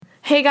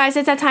Hey guys,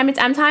 it's that time. It's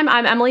M time.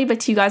 I'm Emily,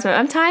 but to you guys, I'm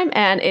M time,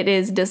 and it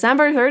is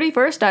December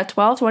 31st at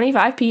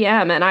 12:25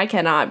 p.m. And I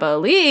cannot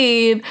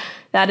believe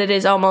that it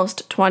is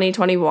almost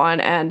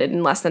 2021, and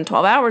in less than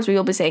 12 hours, we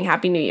will be saying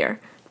Happy New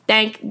Year.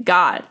 Thank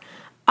God.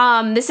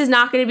 This is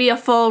not going to be a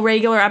full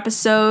regular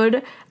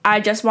episode. I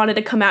just wanted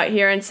to come out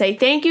here and say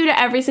thank you to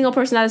every single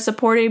person that has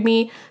supported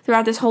me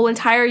throughout this whole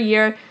entire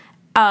year.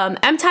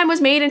 M Time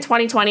was made in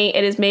 2020.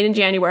 It is made in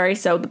January,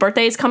 so the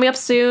birthday is coming up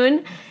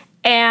soon,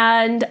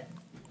 and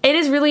it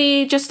is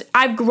really just,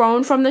 I've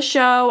grown from the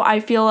show.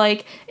 I feel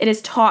like it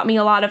has taught me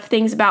a lot of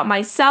things about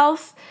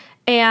myself,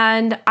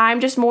 and I'm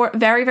just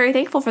very, very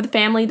thankful for the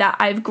family that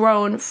I've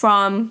grown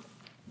from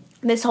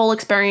this whole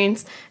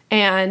experience,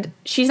 and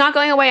she's not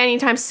going away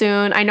anytime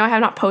soon. I know I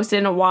have not posted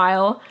in a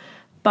while,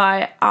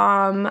 but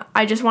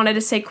I just wanted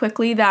to say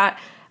quickly that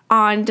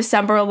on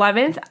December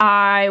 11th,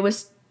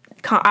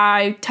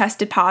 I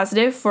tested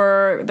positive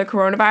for the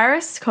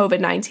coronavirus,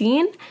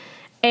 COVID-19,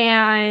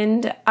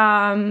 and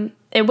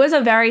it was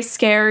a very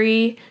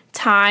scary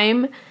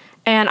time,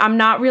 and I'm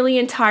not really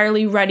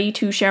entirely ready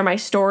to share my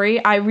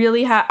story. I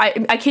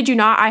kid you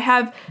not, I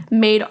have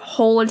made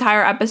whole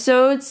entire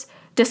episodes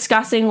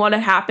discussing what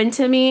had happened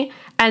to me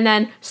and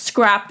then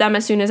scrapped them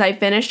as soon as I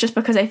finished, just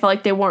because I felt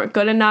like they weren't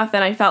good enough,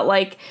 and I felt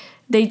like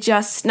they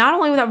just, not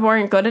only that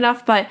weren't good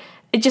enough, but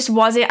it just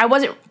wasn't,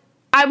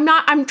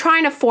 I'm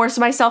trying to force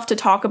myself to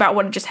talk about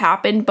what had just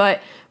happened,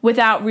 but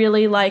without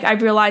really, I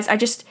realized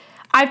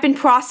I've been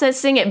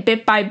processing it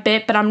bit by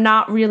bit, but I'm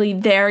not really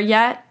there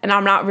yet, and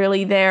I'm not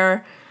really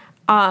there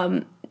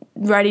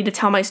ready to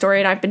tell my story,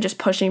 and I've been just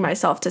pushing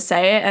myself to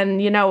say it,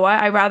 and you know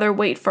what? I'd rather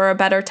wait for a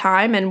better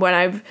time, and when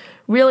I've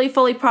really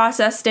fully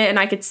processed it, and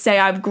I could say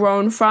I've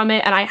grown from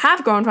it, and I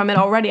have grown from it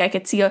already, I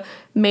could see a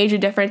major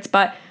difference,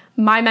 but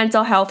my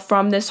mental health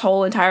from this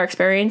whole entire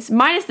experience,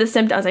 minus the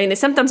symptoms, I mean, the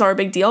symptoms are a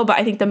big deal, but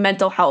I think the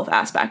mental health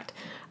aspect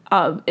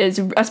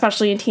is,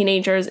 especially in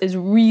teenagers, is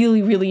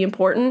really, really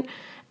important.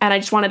 And I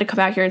just wanted to come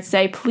out here and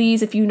say,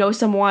 please, if you know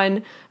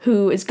someone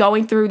who is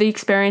going through the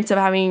experience of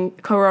having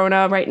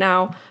corona right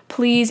now,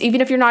 please,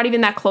 even if you're not even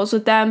that close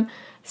with them,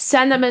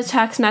 send them a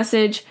text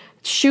message,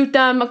 shoot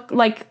them a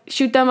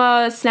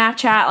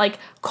Snapchat,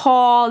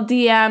 call,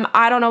 DM.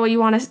 I don't know what you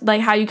want to,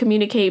 how you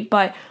communicate,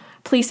 but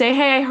please say,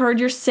 hey, I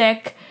heard you're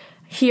sick.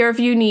 Here if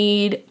you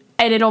need,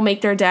 and it'll make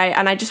their day.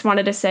 And I just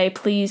wanted to say,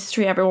 please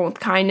treat everyone with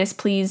kindness.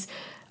 Please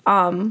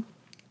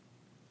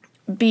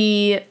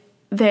be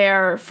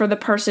there for the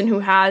person who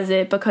has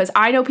it, because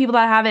I know people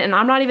that have it, and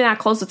I'm not even that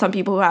close with some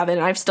people who have it,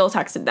 and I've still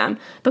texted them,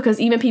 because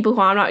even people who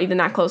I'm not even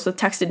that close with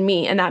texted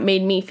me, and that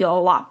made me feel a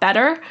lot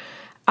better.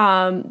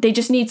 They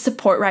just need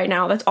support right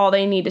now. That's all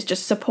they need, is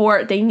just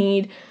support. They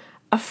need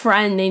a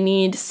friend. They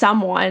need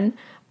someone.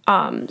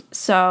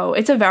 So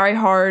it's a very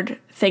hard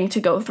thing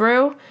to go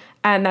through,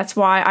 and that's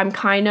why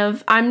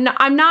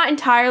I'm not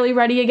entirely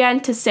ready again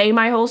to say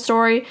my whole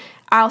story.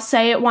 I'll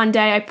say it one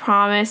day. I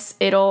promise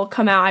it'll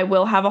come out. I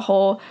will have a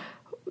whole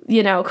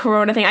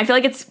corona thing. I feel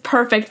like it's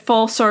perfect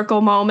full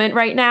circle moment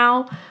right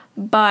now,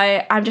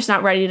 but I'm just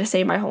not ready to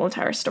say my whole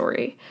entire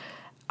story.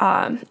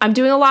 I'm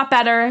doing a lot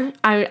better.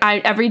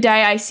 I every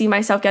day I see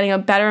myself getting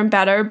better and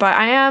better, but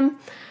I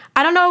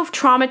don't know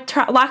if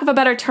lack of a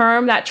better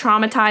term, that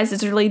traumatized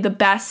is really the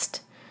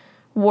best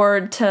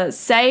word to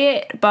say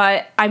it,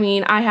 but I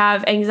mean, I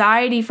have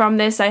anxiety from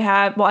this.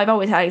 I've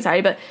always had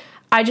anxiety, but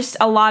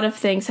a lot of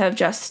things have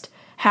just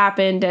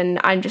happened, and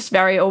I'm just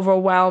very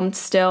overwhelmed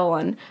still,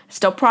 and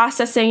still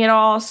processing it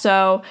all.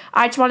 So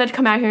I just wanted to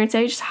come out here and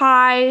say just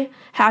hi,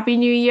 Happy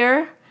New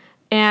Year,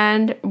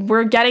 and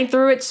we're getting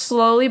through it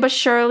slowly but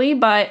surely,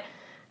 but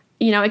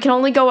it can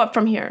only go up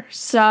from here.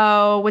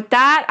 So with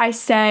that, I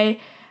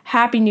say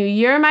Happy New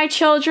Year, my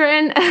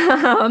children.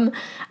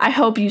 I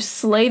hope you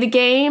slay the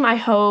game. I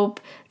hope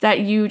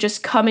that you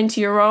just come into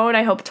your own.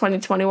 I hope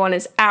 2021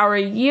 is our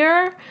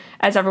year,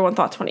 as everyone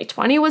thought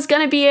 2020 was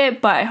going to be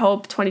it, but I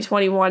hope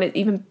 2021 is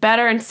even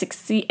better and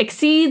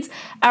exceeds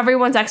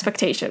everyone's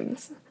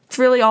expectations. It's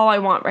really all I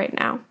want right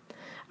now.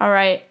 All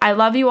right, I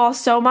love you all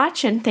so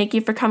much, and thank you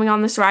for coming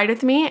on this ride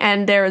with me,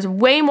 and there is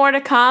way more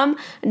to come,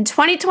 and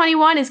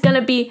 2021 is going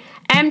to be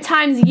M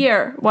Time's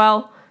year.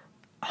 Well,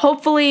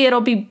 hopefully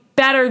it'll be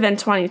better than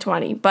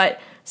 2020, but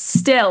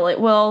still,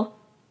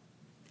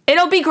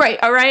 it'll be great,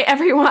 all right,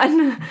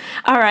 everyone?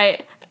 All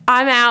right,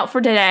 I'm out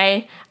for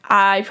today.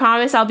 I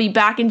promise I'll be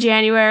back in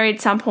January at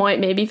some point,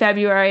 maybe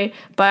February,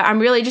 but I'm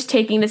really just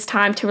taking this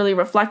time to really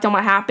reflect on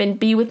what happened,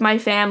 be with my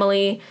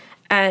family,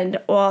 and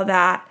all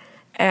that,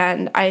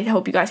 and I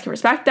hope you guys can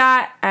respect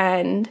that,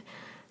 and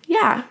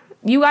yeah,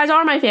 you guys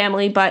are my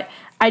family, but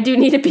I do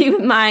need to be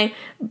with my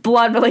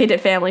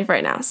blood-related family for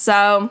right now,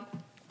 so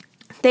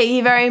thank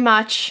you very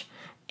much,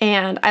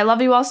 and I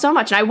love you all so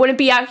much, and I wouldn't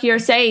be out here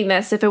saying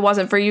this if it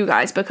wasn't for you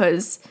guys,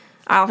 because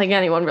I don't think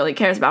anyone really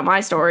cares about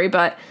my story,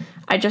 but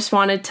I just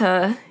wanted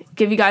to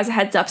give you guys a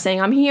heads up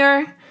saying I'm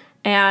here,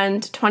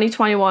 and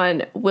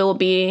 2021 will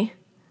be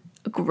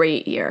a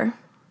great year.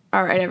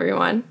 All right,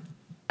 everyone.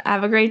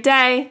 Have a great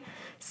day.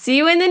 See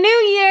you in the new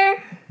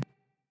year.